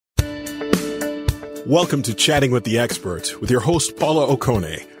Welcome to Chatting with the Experts with your host, Paula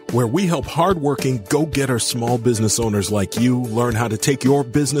Okone, where we help hardworking, go-getter small business owners like you learn how to take your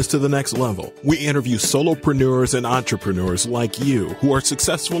business to the next level. We interview solopreneurs and entrepreneurs like you who are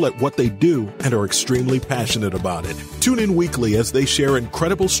successful at what they do and are extremely passionate about it. Tune in weekly as they share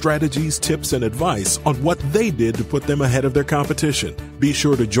incredible strategies, tips, and advice on what they did to put them ahead of their competition. Be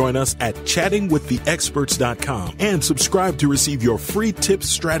sure to join us at chattingwiththeexperts.com and subscribe to receive your free tips,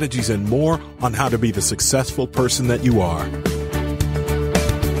 strategies, and more on how to be the successful person that you are.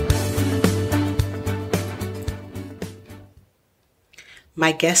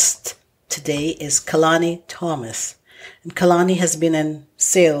 My guest today is Kalani Thomas. And Kalani has been in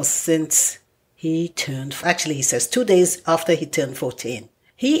sales since he says 2 days after he turned 14.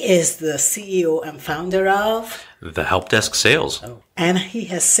 He is the CEO and founder of The Help Desk Sales. And he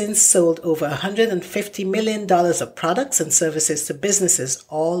has since sold over $150 million of products and services to businesses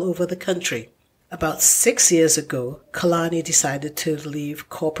all over the country. About 6 years ago, Kalani decided to leave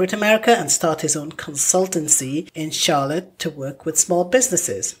corporate America and start his own consultancy in Charlotte to work with small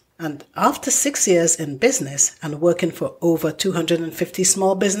businesses. And after 6 years in business and working for over 250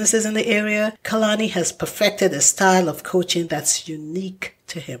 small businesses in the area, Kalani has perfected a style of coaching that's unique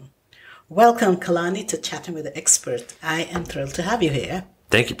to him. Welcome, Kalani, to Chatting with the Expert. I am thrilled to have you here.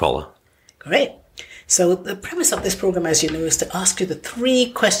 Thank you, Paula. Great. So the premise of this program, as you know, is to ask you the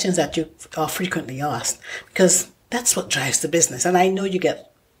 3 questions that you are frequently asked, because that's what drives the business. And I know you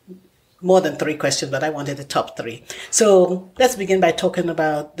get more than 3 questions, but I wanted the top 3. So let's begin by talking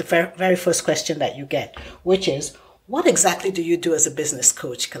about the very first question that you get, which is, what exactly do you do as a business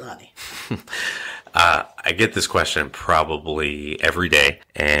coach, Kalani? I get this question probably every day.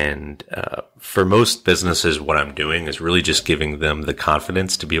 And for most businesses, what I'm doing is really just giving them the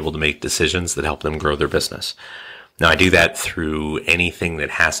confidence to be able to make decisions that help them grow their business. Now, I do that through anything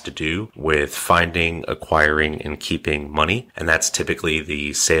that has to do with finding, acquiring, and keeping money. And that's typically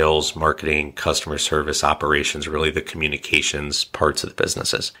the sales, marketing, customer service, operations, really the communications parts of the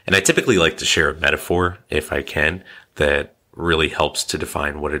businesses. And I typically like to share a metaphor, if I can, that really helps to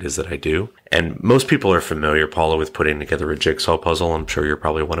define what it is that I do. And most people are familiar, Paula, with putting together a jigsaw puzzle. I'm sure you're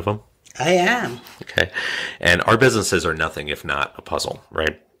probably one of them. I am. Okay. And our businesses are nothing if not a puzzle,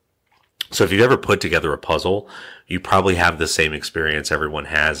 right? So if you've ever put together a puzzle, you probably have the same experience everyone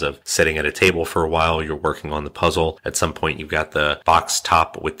has of sitting at a table for a while, you're working on the puzzle. At some point, you've got the box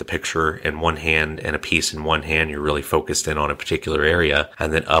top with the picture in one hand and a piece in one hand. You're really focused in on a particular area.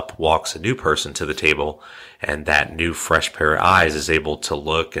 And then up walks a new person to the table. And that new fresh pair of eyes is able to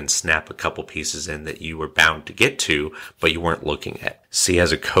look and snap a couple pieces in that you were bound to get to, but you weren't looking at. See,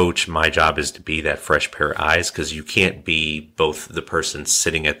 as a coach, my job is to be that fresh pair of eyes, because you can't be both the person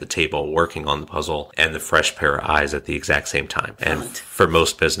sitting at the table working on the puzzle and the fresh pair of eyes at the exact same time. And for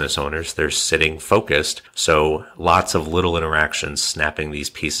most business owners, they're sitting focused. So lots of little interactions, snapping these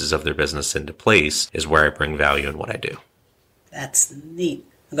pieces of their business into place is where I bring value in what I do. That's neat.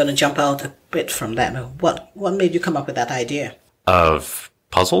 I'm going to jump out a bit from that. What made you come up with that idea? Of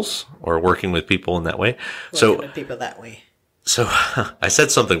puzzles or working with people in that way? Working with people that way. So I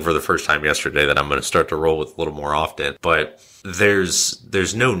said something for the first time yesterday that I'm going to start to roll with a little more often, but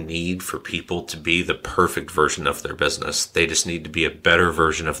there's no need for people to be the perfect version of their business. They just need to be a better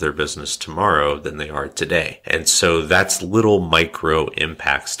version of their business tomorrow than they are today. And so that's little micro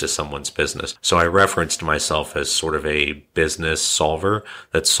impacts to someone's business. So I referenced myself as sort of a business solver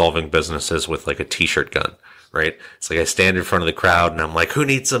that's solving businesses with like a t-shirt gun. Right? It's like I stand in front of the crowd and I'm like, who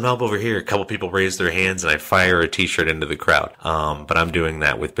needs some help over here? A couple people raise their hands and I fire a t-shirt into the crowd. But I'm doing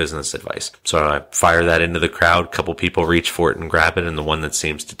that with business advice. So I fire that into the crowd. A couple people reach for it and grab it. And the one that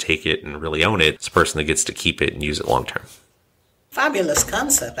seems to take it and really own it is the person that gets to keep it and use it long term. Fabulous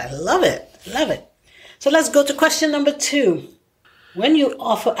concept. I love it. Love it. So let's go to question number 2. When you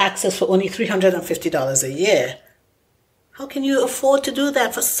offer access for only $350 a year, how can you afford to do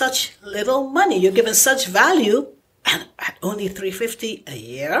that for such little money? You're giving such value and at only $350 a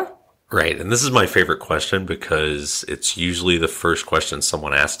year? Right. And this is my favorite question because it's usually the first question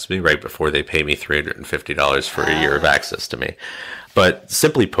someone asks me right before they pay me $350 for a year of access to me. But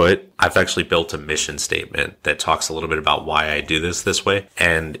simply put, I've actually built a mission statement that talks a little bit about why I do this way.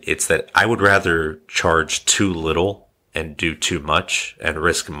 And it's that I would rather charge too little and do too much and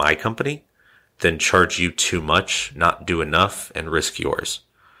risk my company than charge you too much, not do enough, and risk yours.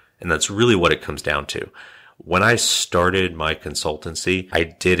 And that's really what it comes down to. When I started my consultancy, I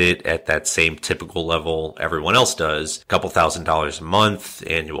did it at that same typical level everyone else does, a couple $1,000s a month,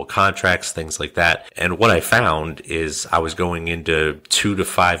 annual contracts, things like that. And what I found is I was going into $2 to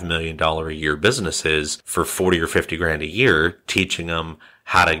 $5 million a year businesses for 40 or 50 grand a year, teaching them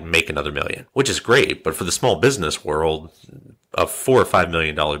how to make another million, which is great. But for the small business world, a $4 or $5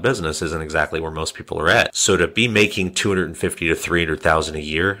 million business isn't exactly where most people are at. So to be making $250,000 to $300,000 a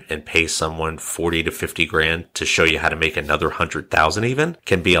year and pay someone $40 to $50,000 to show you how to make another $100,000 even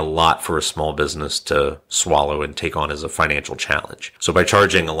can be a lot for a small business to swallow and take on as a financial challenge. So by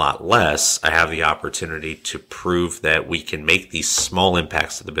charging a lot less, I have the opportunity to prove that we can make these small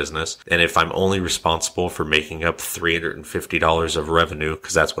impacts to the business. And if I'm only responsible for making up $350 of revenue,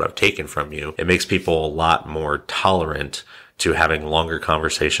 because that's what I've taken from you, it makes people a lot more tolerant to having longer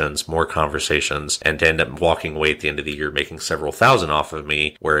conversations, more conversations, and to end up walking away at the end of the year making several thousand off of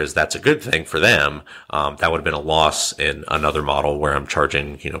me, whereas that's a good thing for them. That would have been a loss in another model where I'm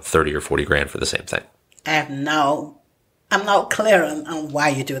charging, 30 or 40 grand for the same thing. I'm now clear on why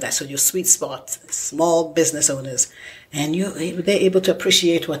you do that. So your sweet spot, small business owners, and they're able to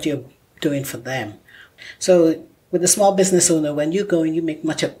appreciate what you're doing for them. So with the small business owner, when you go and you make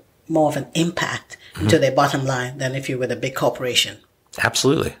more of an impact into their bottom line than if you're with a big corporation.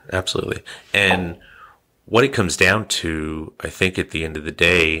 Absolutely. Absolutely. And what it comes down to, I think at the end of the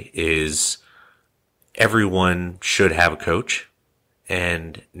day, is everyone should have a coach,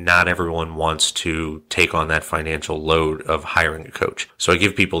 and not everyone wants to take on that financial load of hiring a coach. So I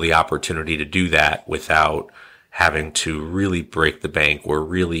give people the opportunity to do that without having to really break the bank or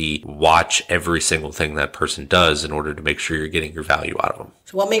really watch every single thing that person does in order to make sure you're getting your value out of them.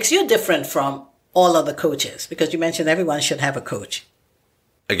 So what makes you different from all other coaches? Because you mentioned everyone should have a coach.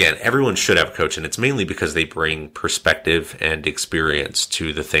 Again, everyone should have a coach, and it's mainly because they bring perspective and experience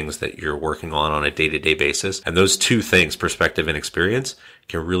to the things that you're working on a day-to-day basis. And those two things, perspective and experience,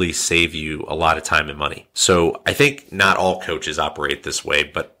 can really save you a lot of time and money. So I think not all coaches operate this way,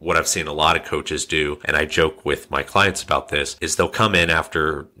 but what I've seen a lot of coaches do, and I joke with my clients about this, is they'll come in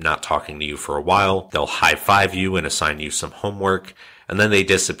after not talking to you for a while, they'll high-five you and assign you some homework, and then they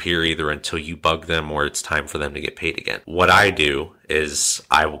disappear either until you bug them or it's time for them to get paid again. What I do is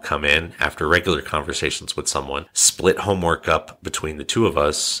I will come in after regular conversations with someone, split homework up between the two of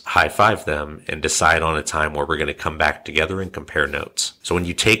us, high-five them, and decide on a time where we're going to come back together and compare notes. So when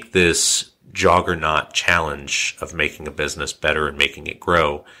you take this juggernaut challenge of making a business better and making it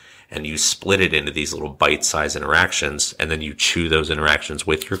grow, and you split it into these little bite-sized interactions, and then you chew those interactions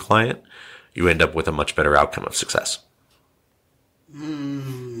with your client, you end up with a much better outcome of success.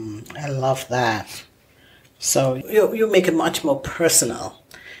 I love that. So you make it much more personal.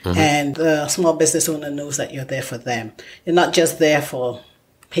 And the small business owner knows that you're there for them. You're not just there for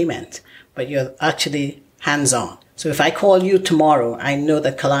payment, but you're actually hands-on. So if I call you tomorrow, I know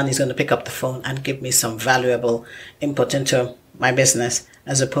that Kalani is going to pick up the phone and give me some valuable input into my business,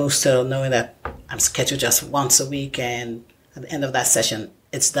 as opposed to knowing that I'm scheduled just once a week and at the end of that session,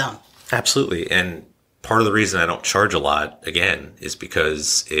 it's done. Absolutely. And part of the reason I don't charge a lot, again, is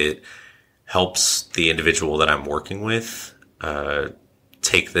because it helps the individual that I'm working with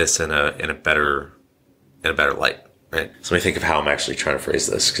take this in a better light, right? So let me think of how I'm actually trying to phrase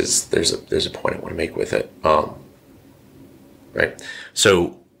this, because there's a point I want to make with it. Right.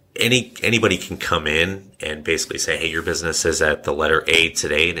 So anybody can come in and basically say, hey, your business is at the letter A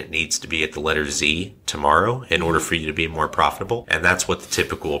today and it needs to be at the letter Z tomorrow in order for you to be more profitable. And that's what the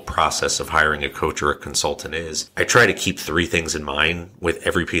typical process of hiring a coach or a consultant is. I try to keep three things in mind with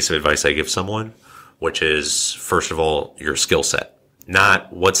every piece of advice I give someone, which is, first of all, your skill set.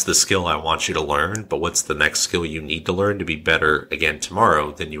 Not what's the skill I want you to learn, but what's the next skill you need to learn to be better again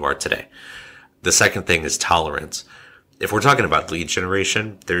tomorrow than you are today. The second thing is tolerance. If we're talking about lead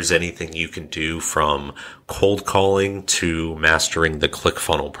generation, there's anything you can do from cold calling to mastering the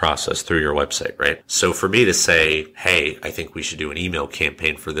ClickFunnels process through your website, right? So for me to say, hey, I think we should do an email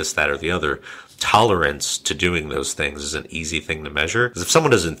campaign for this, that, or the other, tolerance to doing those things is an easy thing to measure. Because if someone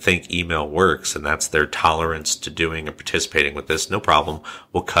doesn't think email works and that's their tolerance to doing and participating with this, no problem.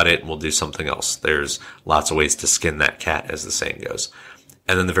 We'll cut it and we'll do something else. There's lots of ways to skin that cat, as the saying goes.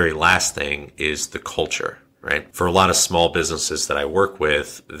 And then the very last thing is the culture. Right? For a lot of small businesses that I work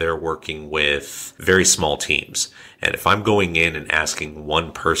with, they're working with very small teams. And if I'm going in and asking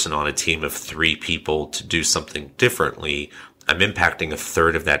one person on a team of 3 people to do something differently, I'm impacting a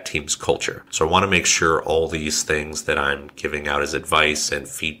third of that team's culture. So I want to make sure all these things that I'm giving out as advice and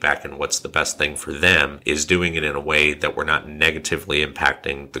feedback and what's the best thing for them is doing it in a way that we're not negatively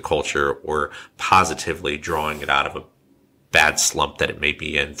impacting the culture or positively drawing it out of a bad slump that it may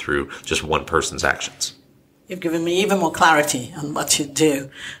be in through just one person's actions. You've given me even more clarity on what you do.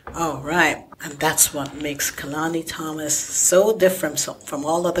 All right. And that's what makes Kalani Thomas so different from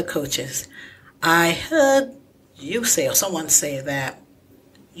all other coaches. I heard you say, or someone say, that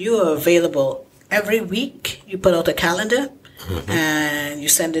you are available every week. You put out a calendar and you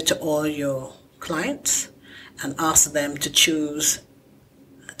send it to all your clients and ask them to choose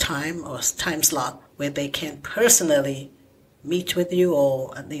a time or time slot where they can personally meet with you,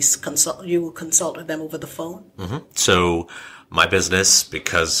 or at least you will consult with them over the phone? So my business,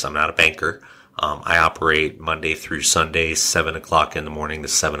 because I'm not a banker, I operate Monday through Sunday, 7 o'clock in the morning to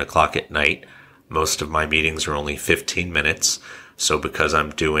 7 o'clock at night. Most of my meetings are only 15 minutes. So because I'm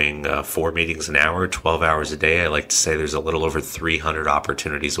doing 4 meetings an hour, 12 hours a day, I like to say there's a little over 300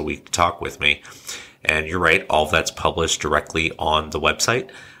 opportunities a week to talk with me. And you're right, all of that's published directly on the website.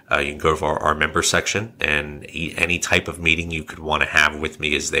 You can go to our member section, and any type of meeting you could want to have with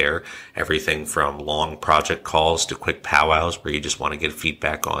me is there. Everything from long project calls to quick powwows where you just want to get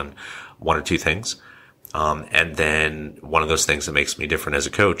feedback on 1 or 2 things. And then one of those things that makes me different as a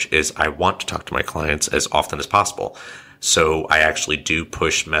coach is I want to talk to my clients as often as possible. So I actually do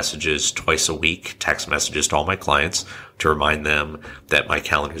push messages twice a week, text messages to all my clients to remind them that my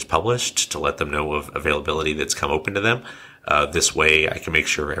calendar is published, to let them know of availability that's come open to them. This way I can make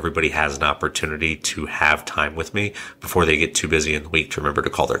sure everybody has an opportunity to have time with me before they get too busy in the week to remember to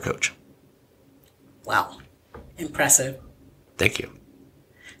call their coach. Wow. Impressive. Thank you.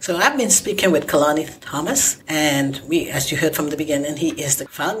 So I've been speaking with Kalani Thomas, and as you heard from the beginning, he is the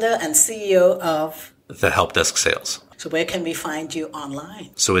founder and CEO of The Help Desk Sales. So where can we find you online?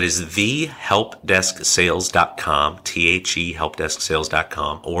 So it is thehelpdesksales.com,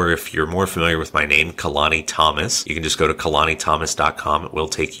 helpdesksales.com. Or if you're more familiar with my name, Kalani Thomas, you can just go to KalaniThomas.com. It will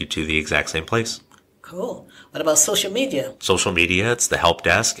take you to the exact same place. Cool. What about social media? Social media, it's the Help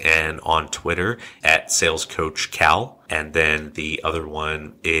Desk, and on Twitter at SalesCoachCal. And then the other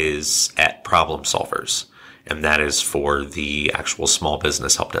one is at Problem Solvers. And that is for the actual small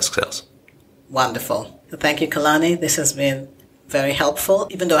business help desk sales. Wonderful. Thank you, Kalani. This has been very helpful.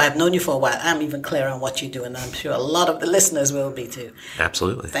 Even though I've known you for a while, I'm even clear on what you do, and I'm sure a lot of the listeners will be too.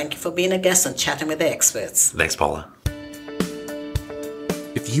 Absolutely. Thank you for being a guest and chatting with the experts. Thanks, Paula.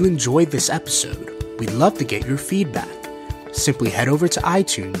 If you enjoyed this episode, we'd love to get your feedback. Simply head over to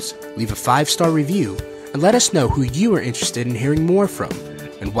iTunes, leave a 5-star review, and let us know who you are interested in hearing more from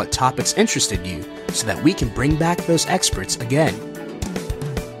and what topics interested you so that we can bring back those experts again.